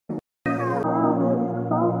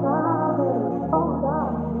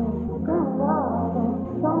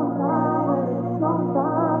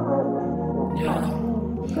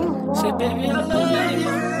Say, baby, I love you.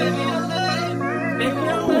 Baby, I love you. Baby,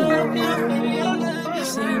 I love you. Baby, I love you.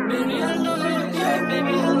 Say, baby, I love you.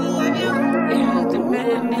 Baby, I love you. Even if the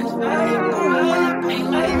man is valuable, ain't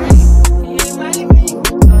like me. He ain't like me.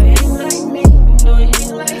 No, he ain't like me. No, he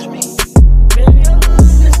ain't like me. Baby, I love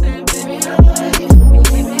you. Say, baby, I love you.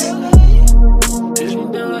 Baby, I love you. Even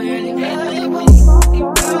though he ain't like me, he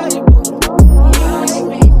valuable. He like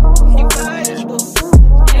me. He valuable.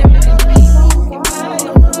 He like me. He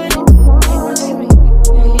valuable. He like me.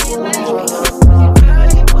 He like me. He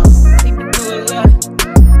valuable. He can do a lot.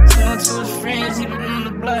 Tell to his friends, he been on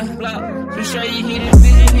the block. He show you he the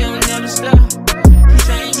vision, he'll never stop. He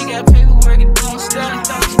show you he got paperwork, it don't stop.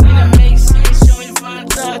 And that makes sense, show you from the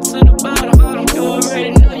top to the bottom. You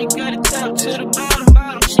already know you got it top to the bottom.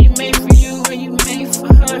 She made for you and you made for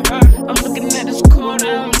her. I'm looking at this quarter, I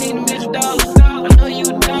don't need $1,000,000. I know you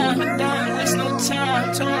down, there's no time.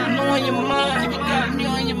 I know on your mind, you got me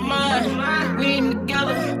on your mind. We ain't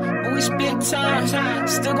together, but we spend time.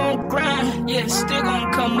 Still gon' grind, yeah, still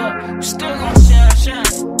gon' come up. Still gon' shine.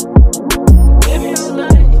 Baby, I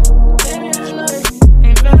love you. Baby, I love you.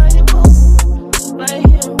 Ain't valuable like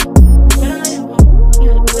him. Valuable,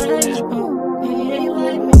 yeah, valuable. He ain't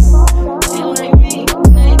like me. Ain't like me.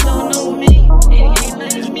 They don't know me. He ain't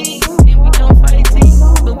like me. And we don't fight things,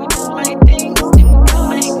 but we just like things. And we don't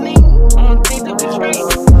like me. I don't think that was right.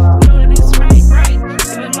 Know that it's right.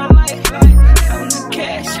 Living my life, counting the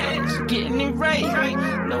cash, getting it right.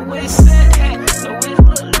 Know where it's at, know what it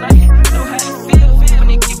look like, know how it feel when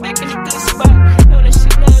they get back in a good spot. Know that she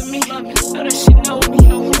love me, know that she know me.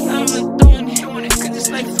 I'm not doing it, cause it's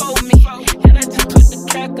like for me. And I just put the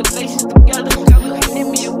calculations together. I need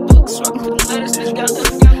me a book so I can put the letters together.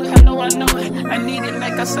 I know it, I need it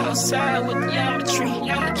like I saw outside with the geometry.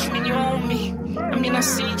 When you own me, I mean I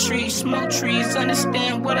see trees, smoke trees,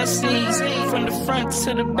 understand what I see. From the front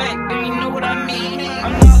to the back, then you know what I mean.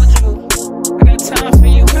 I'm